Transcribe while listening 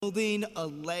Building a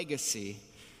legacy.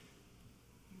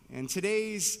 And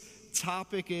today's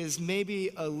topic is maybe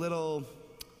a little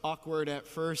awkward at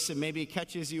first and maybe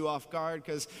catches you off guard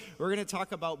because we're going to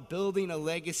talk about building a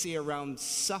legacy around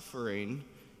suffering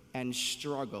and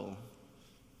struggle.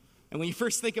 And when you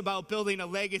first think about building a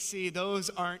legacy,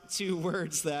 those aren't two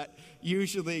words that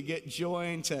usually get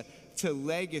joined to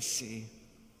legacy.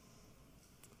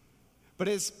 But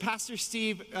as Pastor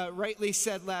Steve rightly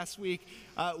said last week,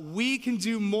 we can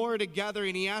do more together.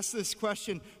 And he asked this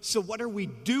question, so what are we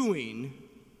doing?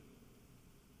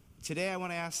 Today I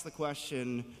want to ask the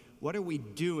question, what are we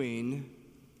doing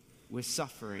with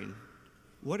suffering?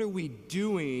 What are we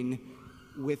doing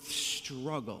with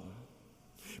struggle?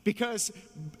 Because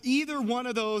either one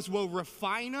of those will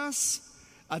refine us,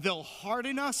 they'll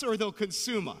harden us, or they'll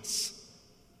consume us,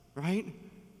 right?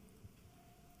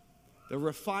 They'll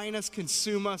refine us,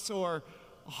 consume us, or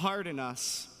harden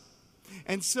us.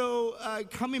 And so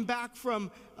coming back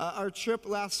from our trip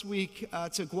last week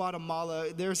to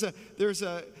Guatemala, there's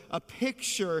a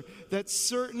picture that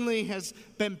certainly has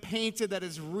been painted that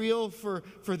is real for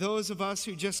those of us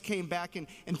who just came back.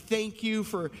 And thank you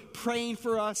for praying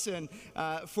for us and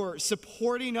for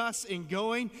supporting us in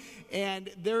going. And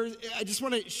I just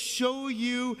want to show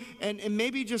you and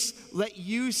maybe just let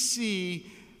you see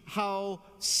how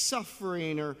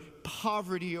suffering or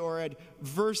poverty or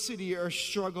adversity or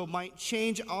struggle might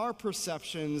change our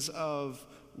perceptions of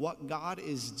what God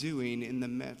is doing in the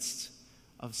midst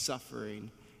of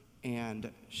suffering and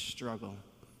struggle.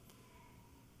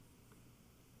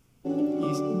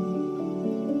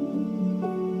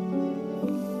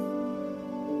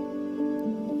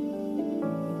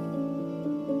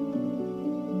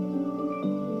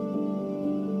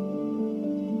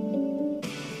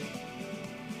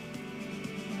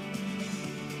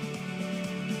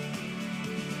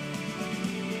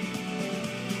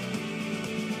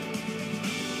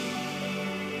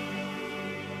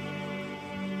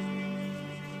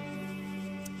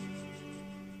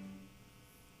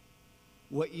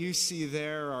 What you see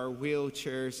there are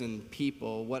wheelchairs and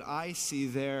people. What I see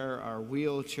there are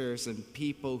wheelchairs and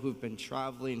people who've been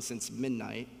traveling since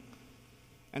midnight.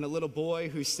 And a little boy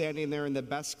who's standing there in the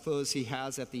best clothes he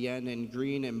has at the end in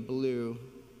green and blue,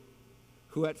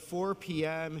 who at 4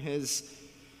 p.m. his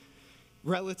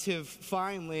relative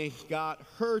finally got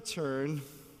her turn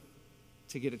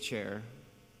to get a chair.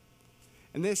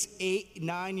 And this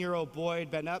 9-year-old boy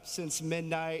had been up since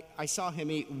midnight. I saw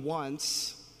him eat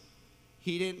once.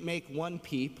 He didn't make one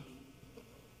peep.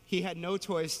 He had no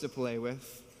toys to play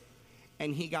with.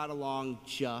 And he got along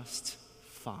just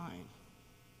fine.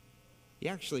 He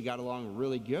actually got along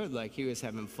really good. Like he was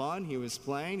having fun. He was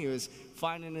playing. He was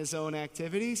finding his own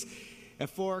activities.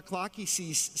 At 4 o'clock, he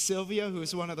sees Sylvia,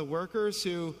 who's one of the workers,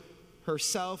 who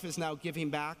herself is now giving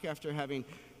back after having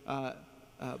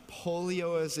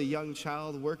polio as a young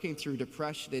child, working through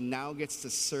depression, and now gets to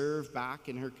serve back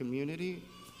in her community.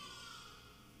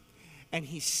 And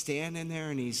he's standing there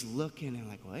and he's looking and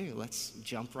like, well, hey, let's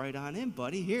jump right on in,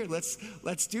 buddy. Here,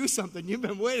 let's do something. You've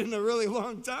been waiting a really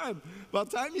long time. About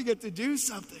time you get to do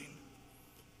something.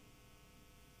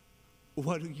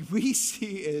 What we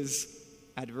see is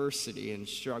adversity and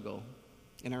struggle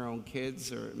in our own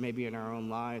kids or maybe in our own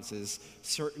lives is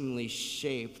certainly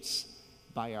shaped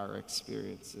by our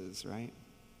experiences, right?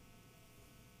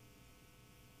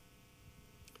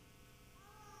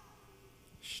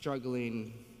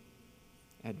 Struggling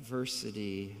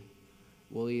adversity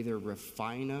will either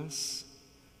refine us,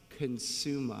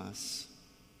 consume us,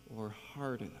 or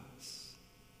harden us.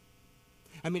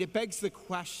 I mean, it begs the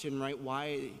question, right?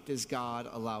 Why does God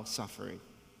allow suffering?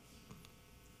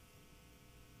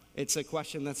 It's a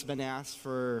question that's been asked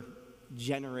for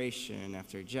generation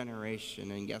after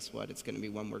generation, and guess what? It's going to be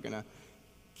one we're going to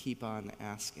keep on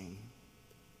asking.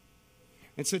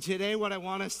 And so today what I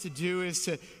want us to do is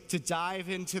to dive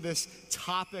into this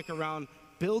topic around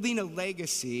building a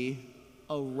legacy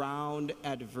around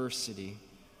adversity.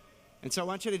 And so I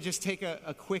want you to just take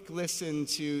a quick listen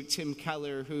to Tim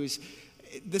Keller,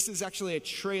 this is actually a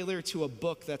trailer to a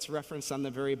book that's referenced on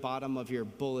the very bottom of your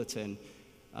bulletin.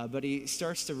 But he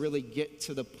starts to really get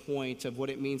to the point of what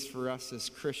it means for us as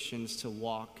Christians to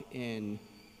walk in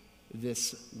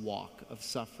this walk of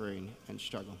suffering and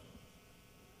struggle.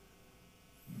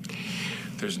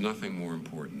 There's nothing more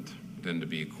important than to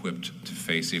be equipped to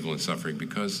face evil and suffering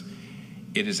because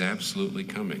it is absolutely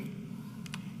coming.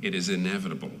 It is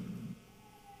inevitable.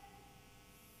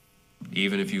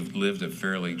 Even if you've lived a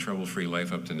fairly trouble-free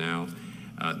life up to now,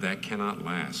 that cannot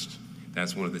last.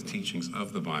 That's one of the teachings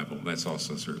of the Bible. That's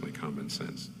also certainly common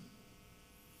sense.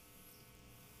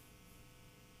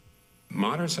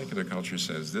 Modern secular culture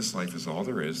says this life is all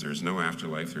there is. There's no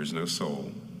afterlife. There's no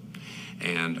soul.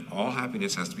 And all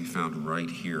happiness has to be found right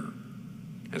here.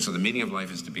 And so the meaning of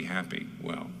life is to be happy.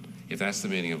 Well, if that's the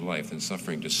meaning of life, then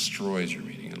suffering destroys your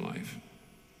meaning in life.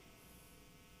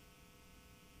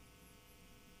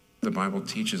 The Bible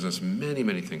teaches us many,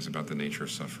 many things about the nature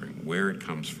of suffering, where it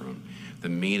comes from, the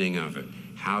meaning of it,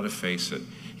 how to face it.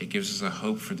 It gives us a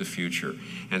hope for the future.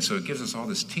 And so it gives us all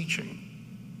this teaching.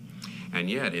 And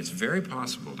yet, it's very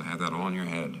possible to have that all in your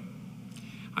head.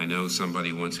 I know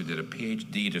somebody once who did a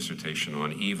PhD dissertation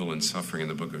on evil and suffering in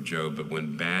the book of Job, but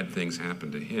when bad things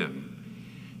happened to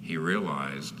him, he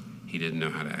realized he didn't know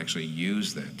how to actually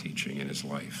use that teaching in his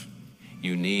life.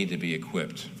 You need to be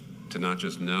equipped to not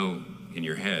just know in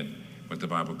your head what the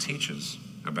Bible teaches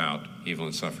about evil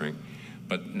and suffering,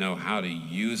 but know how to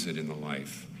use it in the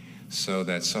life so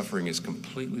that suffering is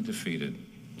completely defeated.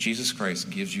 Jesus Christ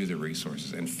gives you the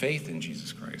resources, and faith in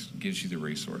Jesus Christ gives you the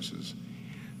resources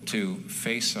to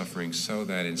face suffering so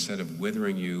that instead of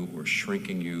withering you or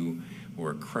shrinking you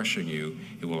or crushing you,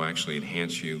 it will actually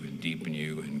enhance you and deepen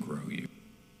you and grow you.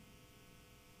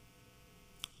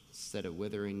 Instead of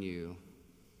withering you,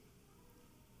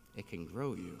 it can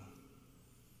grow you.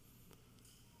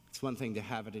 It's one thing to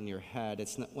have it in your head.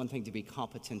 It's not one thing to be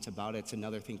competent about it. It's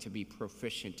another thing to be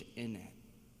proficient in it.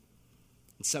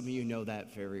 And some of you know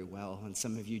that very well, and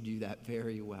some of you do that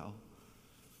very well.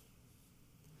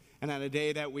 And on a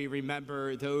day that we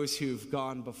remember those who've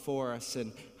gone before us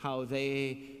and how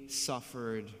they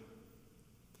suffered,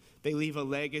 they leave a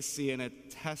legacy and a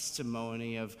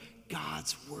testimony of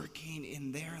God's working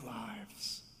in their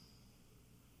lives.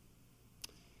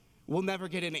 We'll never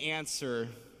get an answer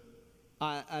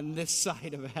on this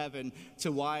side of heaven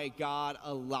to why God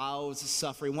allows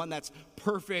suffering, one that's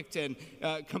perfect and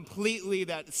completely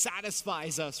that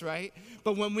satisfies us, right?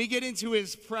 But when we get into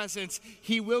his presence,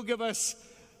 he will give us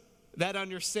that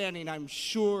understanding, I'm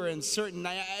sure and certain.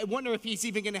 I wonder if he's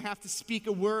even going to have to speak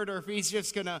a word or if he's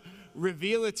just going to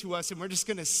reveal it to us and we're just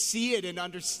going to see it and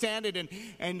understand it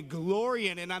and glory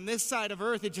in it. And on this side of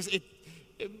earth,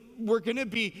 we're going to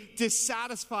be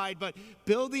dissatisfied, but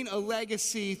building a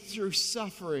legacy through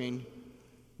suffering,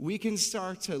 we can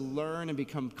start to learn and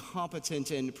become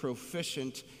competent and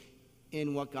proficient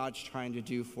in what God's trying to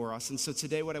do for us. And so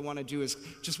today what I want to do is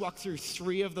just walk through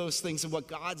 3 of those things of what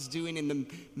God's doing in the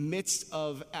midst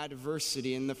of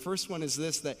adversity. And the first one is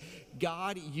this, that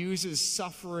God uses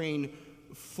suffering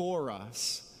for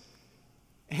us.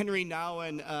 Henry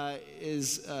Nouwen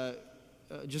is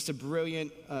just a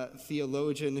brilliant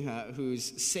theologian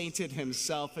who's sainted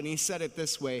himself, and he said it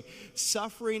this way: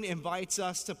 suffering invites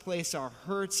us to place our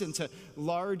hurts into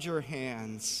larger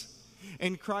hands.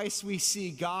 In Christ, we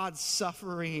see God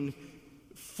suffering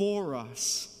for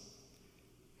us.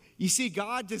 You see,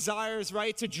 God desires,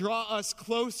 right, to draw us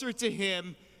closer to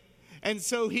him, and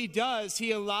so he does.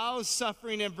 He allows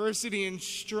suffering, adversity, and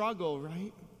struggle,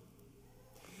 right?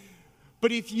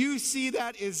 But if you see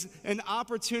that as an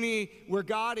opportunity where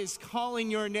God is calling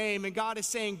your name and God is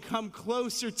saying, come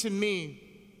closer to me,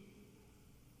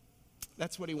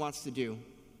 that's what he wants to do.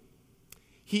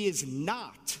 He is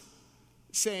not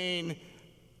saying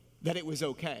that it was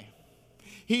okay.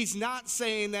 He's not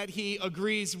saying that he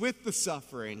agrees with the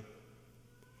suffering.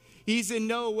 He's in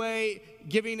no way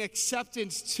giving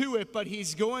acceptance to it, but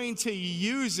he's going to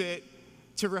use it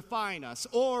to refine us,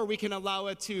 or we can allow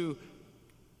it to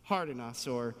harden us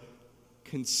or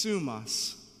consume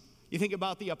us. You think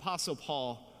about the Apostle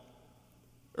Paul,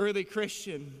 early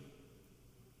Christian.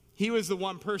 He was the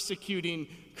one persecuting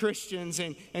Christians,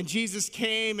 and Jesus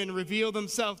came and revealed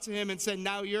himself to him and said,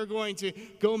 now you're going to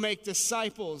go make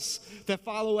disciples that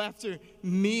follow after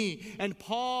me. And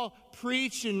Paul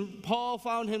preached, and Paul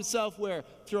found himself where?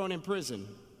 Thrown in prison.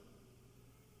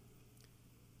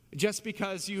 Just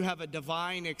because you have a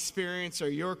divine experience or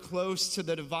you're close to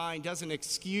the divine doesn't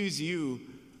excuse you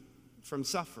from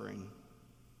suffering.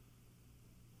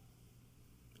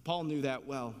 Paul knew that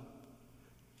well.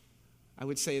 I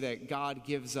would say that God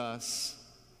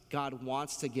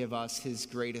wants to give us his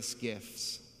greatest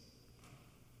gifts.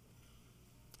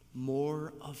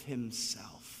 More of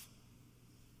himself.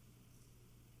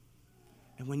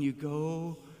 And when you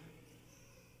go,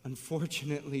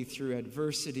 unfortunately, through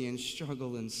adversity and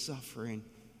struggle and suffering,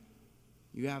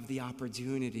 you have the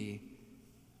opportunity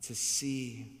to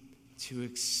see, to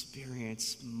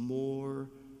experience more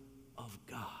of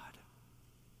God.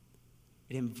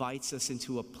 It invites us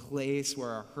into a place where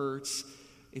our hurts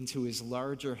into his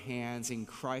larger hands. In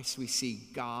Christ, we see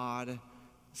God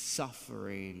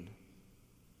suffering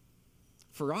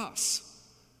for us,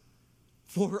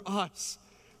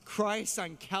 Christ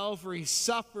on Calvary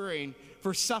suffering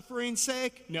for suffering's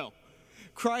sake? No.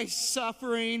 Christ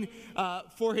suffering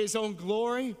for his own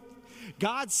glory?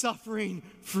 God suffering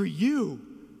for you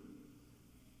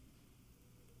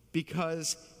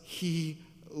because he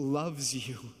loves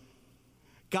you.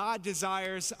 God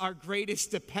desires our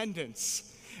greatest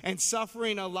dependence, and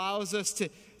suffering allows us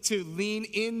to lean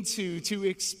into, to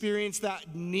experience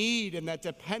that need and that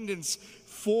dependence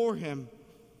for him.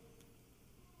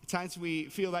 At times we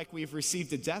feel like we've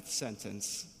received a death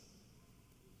sentence.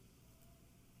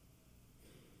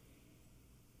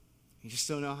 You just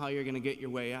don't know how you're going to get your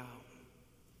way out.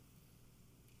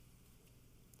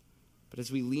 But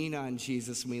as we lean on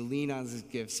Jesus and we lean on his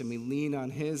gifts and we lean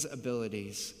on his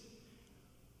abilities,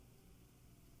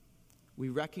 we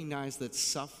recognize that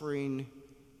suffering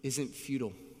isn't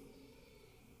futile.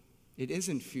 It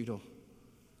isn't futile.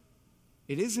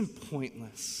 It isn't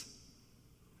pointless.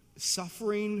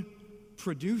 Suffering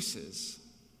produces.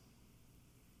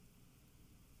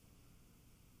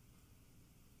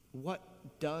 What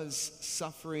does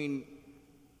suffering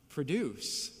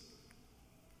produce?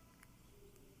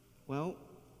 Well,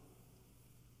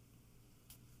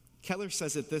 Keller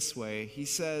says it this way. He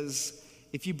says,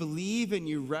 if you believe and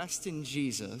you rest in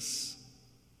Jesus,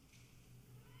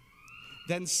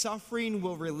 then suffering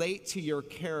will relate to your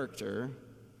character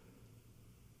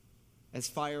as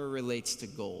fire relates to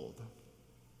gold.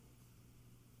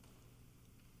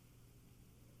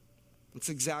 It's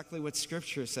exactly what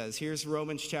Scripture says. Here's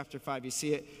Romans chapter 5. You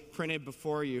see it printed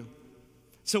before you.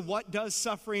 So what does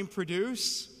suffering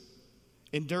produce?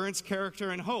 Endurance,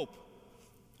 character, and hope.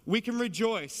 We can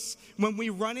rejoice when we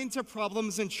run into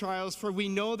problems and trials, for we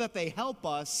know that they help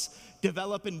us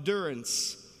develop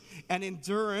endurance. And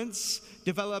endurance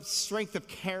develops strength of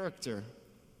character.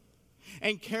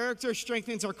 And character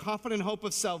strengthens our confident hope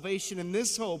of salvation. And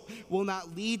this hope will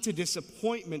not lead to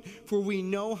disappointment, for we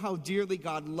know how dearly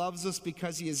God loves us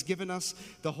because he has given us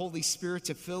the Holy Spirit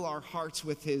to fill our hearts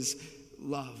with his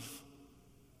love.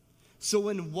 So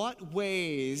in what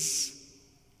ways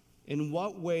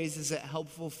is it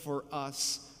helpful for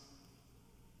us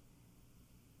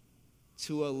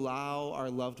to allow our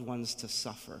loved ones to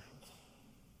suffer?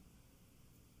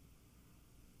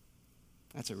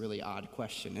 That's a really odd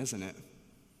question, isn't it?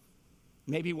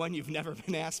 Maybe one you've never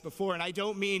been asked before, and I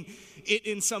don't mean it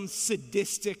in some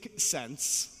sadistic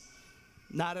sense.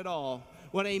 Not at all.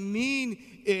 What I mean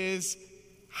is,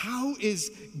 how is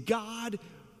God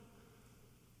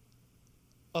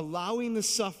allowing the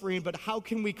suffering, but how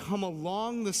can we come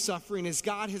along the suffering as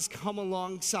God has come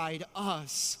alongside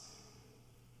us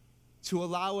to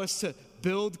allow us to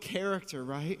build character,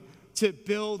 right? To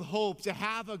build hope, to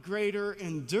have a greater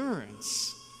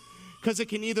endurance. Because it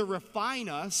can either refine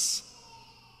us,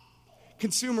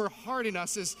 consume or harden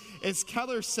us. As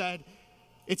Keller said,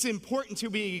 it's important to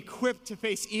be equipped to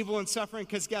face evil and suffering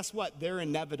because guess what? They're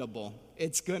inevitable.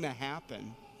 It's going to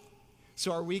happen.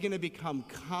 So are we going to become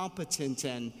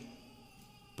competent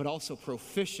but also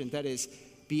proficient? That is,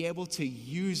 be able to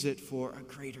use it for a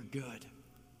greater good.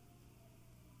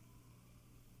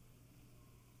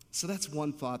 So that's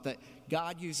one thought, that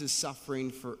God uses suffering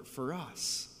for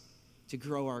us to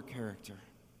grow our character.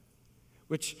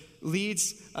 Which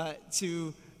leads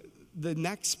to the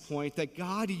next point, that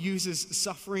God uses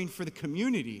suffering for the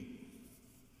community.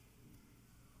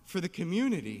 For the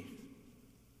community.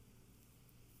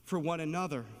 For one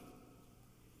another.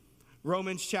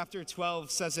 Romans chapter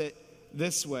 12 says it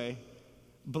this way: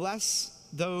 bless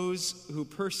those who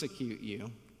persecute you.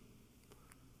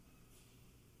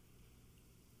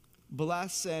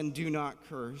 Bless and do not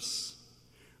curse.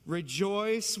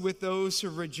 Rejoice with those who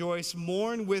rejoice.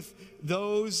 Mourn with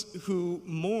those who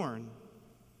mourn.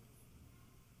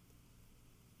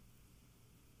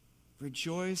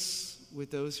 Rejoice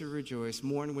with those who rejoice.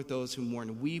 Mourn with those who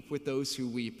mourn. Weep with those who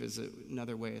weep is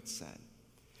another way it's said.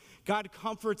 God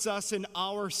comforts us in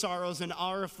our sorrows and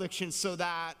our afflictions so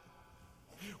that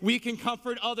we can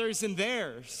comfort others in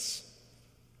theirs.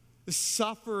 The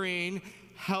suffering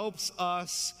helps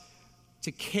us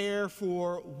to care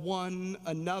for one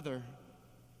another.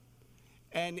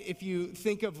 And if you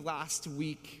think of last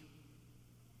week,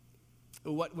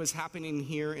 what was happening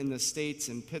here in the States,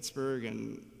 in Pittsburgh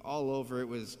and all over, it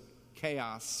was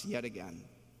chaos yet again.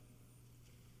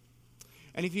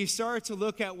 And if you start to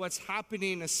look at what's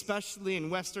happening, especially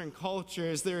in Western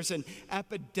cultures, there's an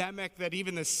epidemic that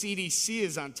even the CDC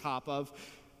is on top of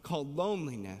called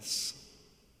loneliness,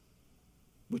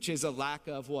 which is a lack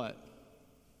of what?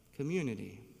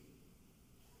 Community.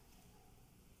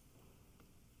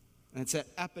 And it's at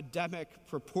epidemic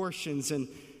proportions. And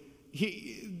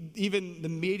Even the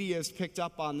media has picked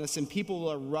up on this, and people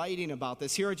are writing about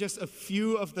this. Here are just a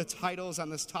few of the titles on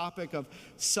this topic of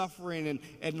suffering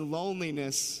and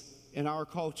loneliness in our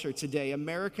culture today.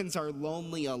 Americans are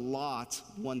lonely a lot,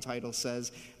 one title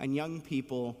says, and young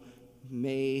people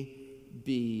may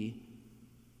be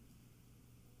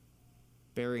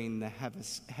bearing the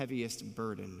heaviest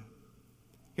burden.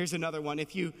 Here's another one.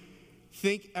 If you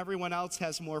think everyone else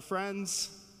has more friends,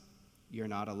 you're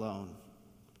not alone.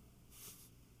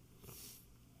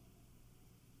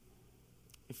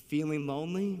 If feeling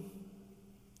lonely,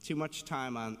 too much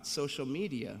time on social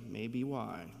media may be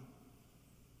why.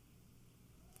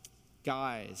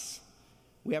 Guys,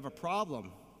 we have a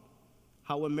problem.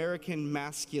 How American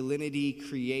masculinity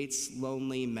creates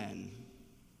lonely men.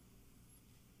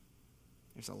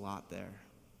 There's a lot there.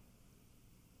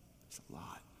 There's a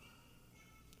lot.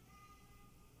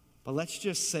 But let's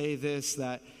just say this,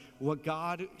 that what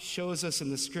God shows us in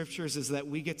the scriptures is that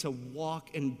we get to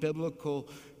walk in biblical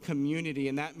community,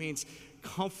 and that means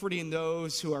comforting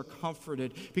those who are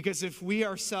comforted. Because if we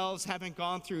ourselves haven't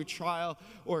gone through trial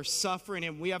or suffering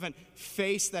and we haven't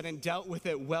faced that and dealt with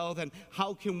it well, then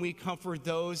how can we comfort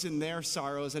those in their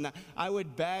sorrows? And I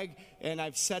would beg, and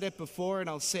I've said it before and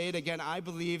I'll say it again, I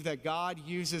believe that God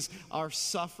uses our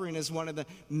suffering as one of the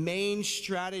main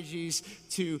strategies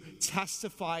to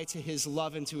testify to his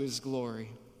love and to his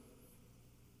glory.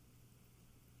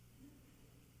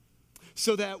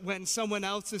 So that when someone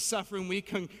else is suffering, we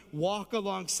can walk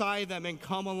alongside them and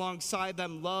come alongside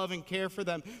them, love and care for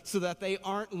them, so that they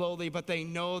aren't lowly, but they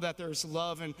know that there's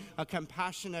love and a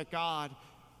compassionate God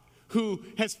who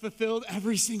has fulfilled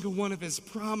every single one of his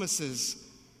promises.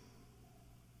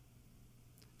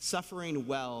 Suffering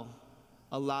well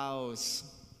allows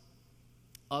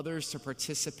others to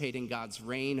participate in God's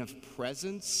reign of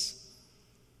presence,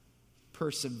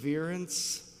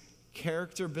 perseverance,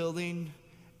 character building,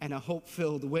 and a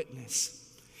hope-filled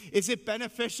witness. Is it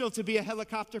beneficial to be a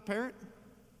helicopter parent?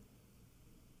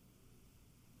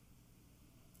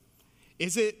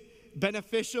 Is it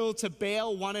beneficial to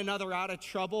bail one another out of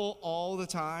trouble all the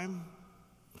time?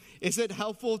 Is it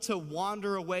helpful to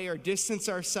wander away or distance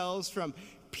ourselves from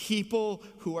people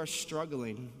who are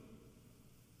struggling?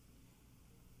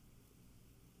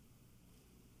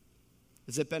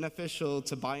 Is it beneficial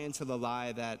to buy into the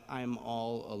lie that I'm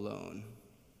all alone?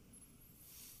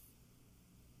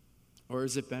 Or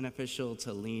is it beneficial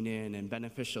to lean in and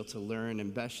beneficial to learn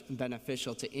and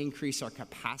beneficial to increase our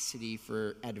capacity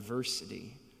for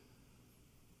adversity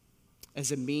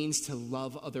as a means to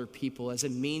love other people, as a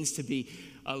means to be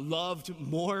not loved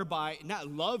more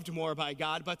by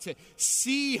God, but to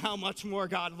see how much more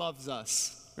God loves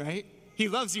us, right? He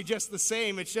loves you just the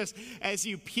same. It's just as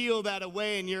you peel that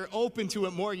away and you're open to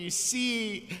it more, you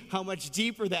see how much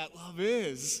deeper that love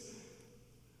is.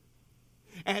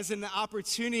 As an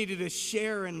opportunity to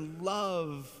share and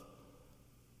love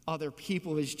other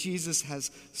people as Jesus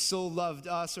has so loved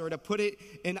us. Or to put it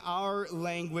in our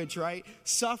language, right?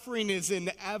 Suffering is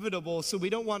inevitable, so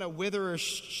we don't want to wither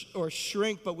or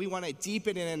shrink, but we want to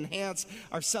deepen and enhance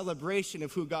our celebration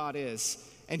of who God is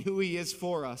and who he is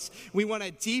for us. We want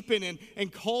to deepen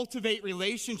and cultivate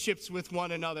relationships with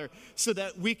one another so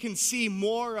that we can see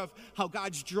more of how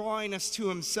God's drawing us to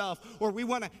himself. Or we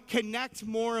want to connect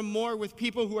more and more with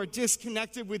people who are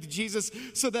disconnected with Jesus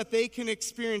so that they can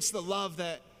experience the love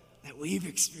that we've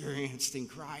experienced in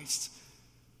Christ.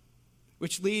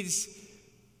 Which leads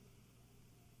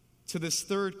to this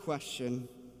third question.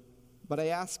 But I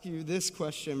ask you this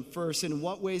question first. In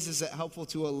what ways is it helpful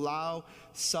to allow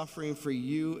suffering for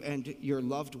you and your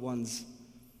loved ones?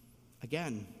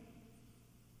 Again,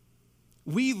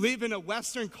 we live in a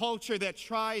Western culture that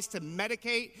tries to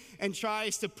medicate and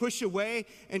tries to push away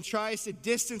and tries to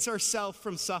distance ourselves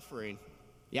from suffering.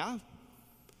 Yeah?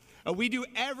 We do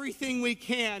everything we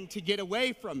can to get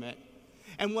away from it.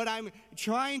 And what I'm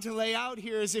trying to lay out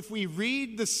here is if we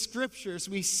read the scriptures,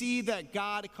 we see that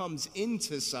God comes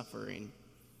into suffering.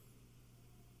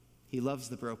 He loves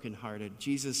the brokenhearted.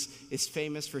 Jesus is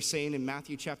famous for saying in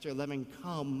Matthew chapter 11,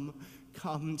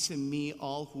 come to me,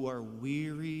 all who are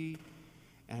weary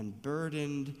and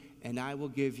burdened, and I will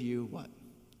give you what?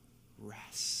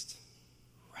 Rest.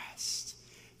 Rest.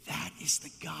 That is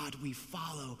the God we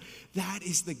follow. That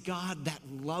is the God that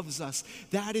loves us.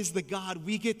 That is the God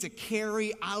we get to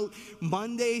carry out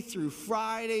Monday through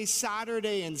Friday,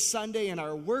 Saturday, and Sunday in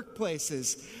our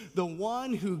workplaces. The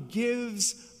one who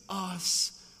gives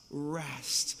us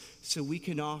rest so we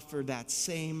can offer that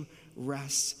same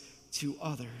rest to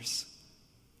others.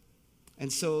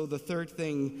 And so the third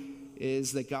thing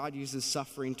is that God uses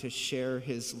suffering to share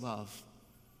his love.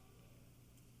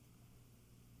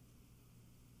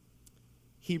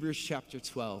 Hebrews chapter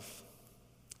 12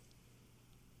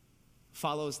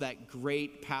 follows that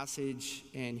great passage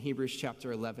in Hebrews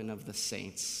chapter 11 of the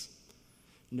saints,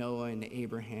 Noah and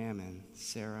Abraham and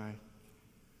Sarai.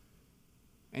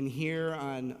 And here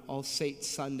on All Saints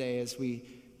Sunday, as we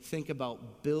think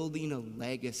about building a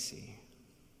legacy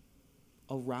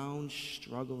around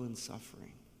struggle and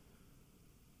suffering,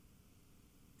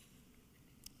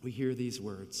 we hear these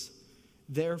words.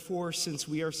 Therefore, since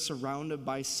we are surrounded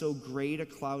by so great a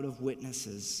cloud of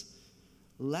witnesses,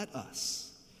 let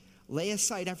us lay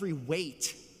aside every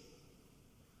weight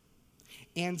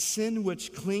and sin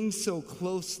which clings so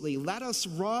closely. Let us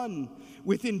run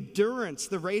with endurance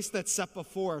the race that's set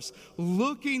before us,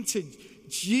 looking to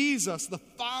Jesus, the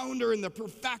founder and the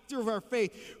perfecter of our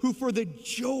faith, who for the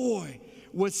joy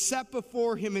was set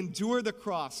before him endured the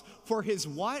cross. For his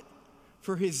what?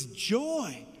 For his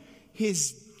joy.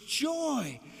 His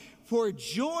joy. For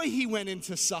joy he went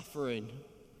into suffering.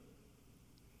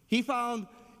 He found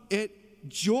it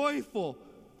joyful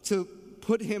to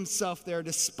put himself there,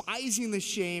 despising the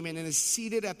shame, and is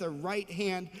seated at the right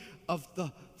hand of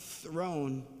the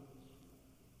throne.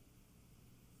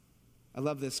 I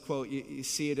love this quote. You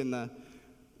see it in the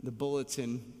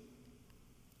bulletin,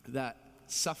 that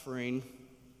suffering.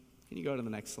 Can you go to the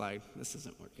next slide? This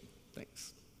isn't working.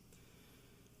 Thanks.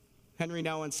 Henry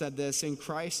Nouwen said this: in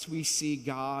Christ we see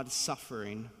God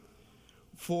suffering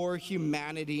for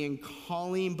humanity and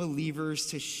calling believers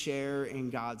to share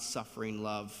in God's suffering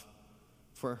love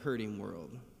for a hurting world.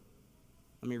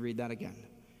 Let me read that again.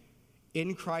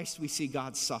 In Christ we see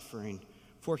God suffering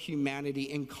for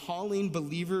humanity and calling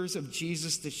believers of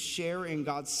Jesus to share in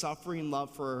God's suffering love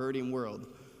for a hurting world.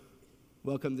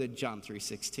 Welcome to John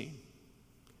 3:16.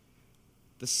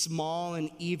 The small and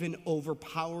even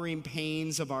overpowering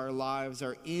pains of our lives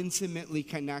are intimately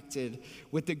connected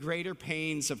with the greater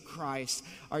pains of Christ.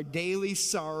 Our daily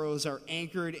sorrows are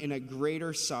anchored in a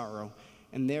greater sorrow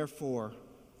and therefore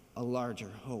a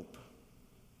larger hope.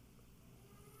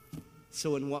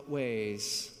 So in what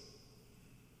ways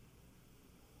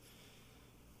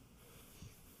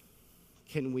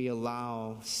can we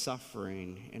allow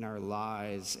suffering in our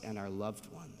lives and our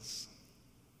loved ones?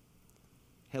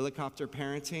 Helicopter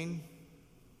parenting,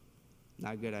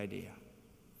 not a good idea.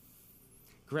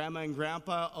 Grandma and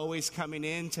grandpa always coming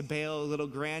in to bail a little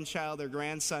grandchild or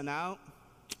grandson out.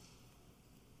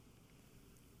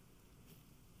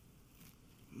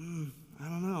 I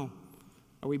don't know.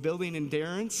 Are we building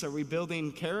endurance? Are we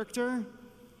building character?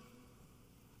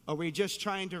 Are we just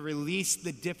trying to release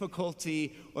the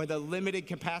difficulty or the limited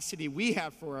capacity we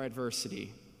have for our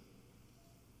adversity?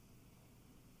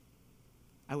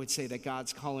 I would say that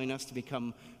God's calling us to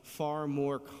become far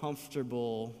more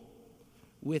comfortable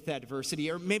with adversity,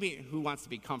 or maybe who wants to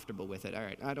be comfortable with it? All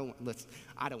right, I don't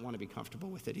want to be comfortable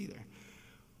with it either.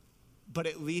 But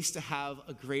at least to have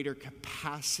a greater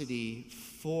capacity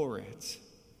for it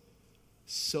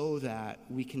so that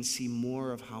we can see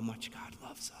more of how much God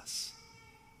loves us.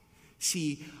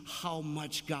 See how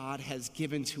much God has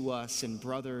given to us and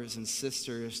brothers and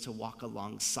sisters to walk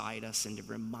alongside us and to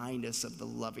remind us of the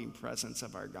loving presence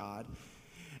of our God,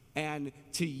 and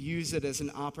to use it as an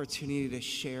opportunity to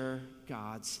share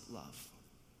God's love.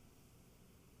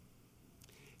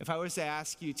 If I was to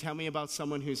ask you, tell me about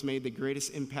someone who's made the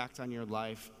greatest impact on your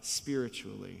life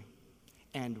spiritually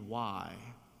and why,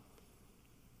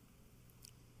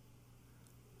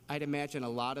 I'd imagine a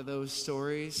lot of those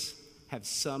stories have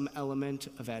some element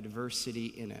of adversity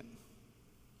in it.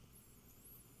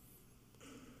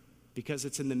 Because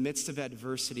it's in the midst of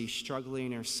adversity,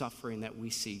 struggling, or suffering that we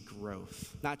see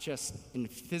growth. Not just in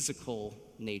physical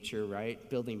nature, right?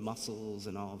 Building muscles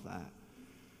and all of that,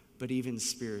 but even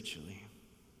spiritually.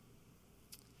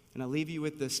 And I'll leave you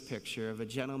with this picture of a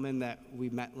gentleman that we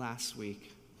met last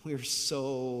week. We were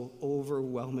so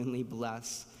overwhelmingly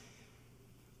blessed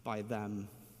by them.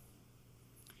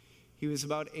 He was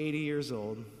about 80 years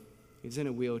old. He was in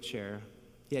a wheelchair.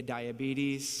 He had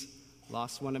diabetes,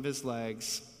 lost one of his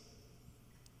legs,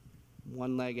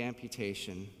 one leg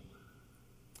amputation.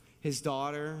 His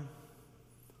daughter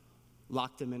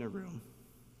locked him in a room,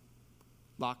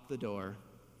 locked the door,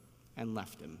 and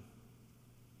left him.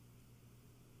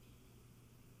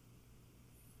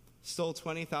 Stole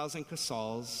 20,000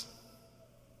 casals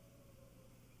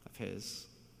of his.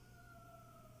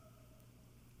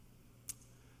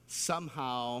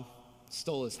 Somehow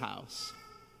stole his house.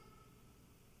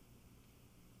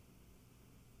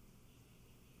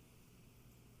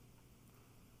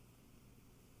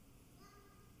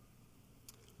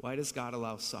 Why does God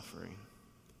allow suffering,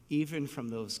 even from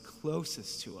those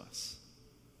closest to us?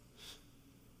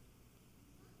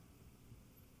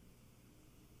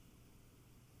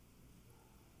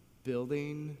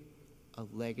 building a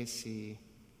legacy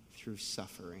through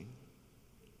suffering.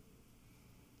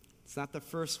 It's not the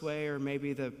first way or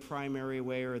maybe the primary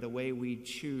way or the way we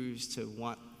choose to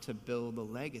want to build a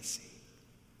legacy,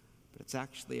 but it's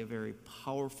actually a very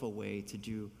powerful way to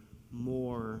do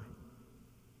more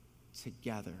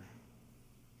together.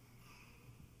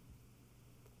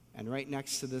 And right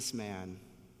next to this man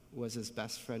was his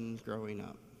best friend growing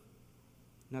up,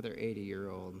 another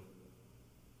 80-year-old,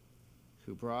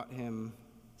 who brought him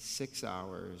 6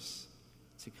 hours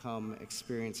to come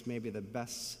experience maybe the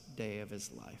best day of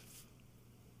his life.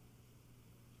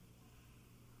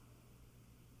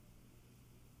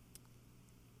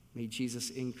 May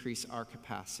Jesus increase our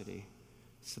capacity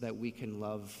so that we can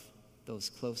love those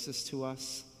closest to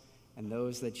us and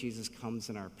those that Jesus comes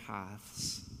in our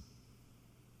paths.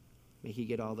 May he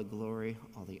get all the glory,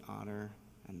 all the honor,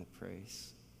 and the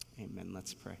praise. Amen.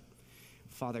 Let's pray.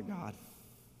 Father God,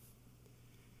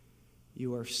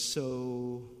 you are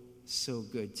so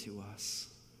good to us.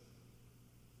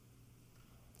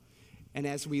 And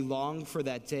as we long for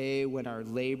that day when our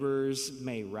labors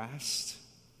may rest,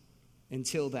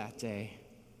 until that day,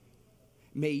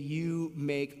 may you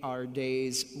make our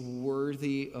days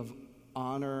worthy of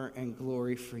honor and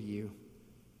glory for you.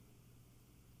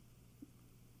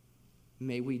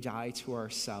 May we die to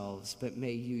ourselves, but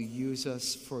may you use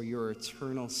us for your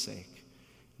eternal sake.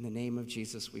 In the name of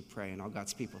Jesus we pray, and all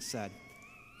God's people said,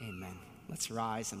 amen. Let's rise and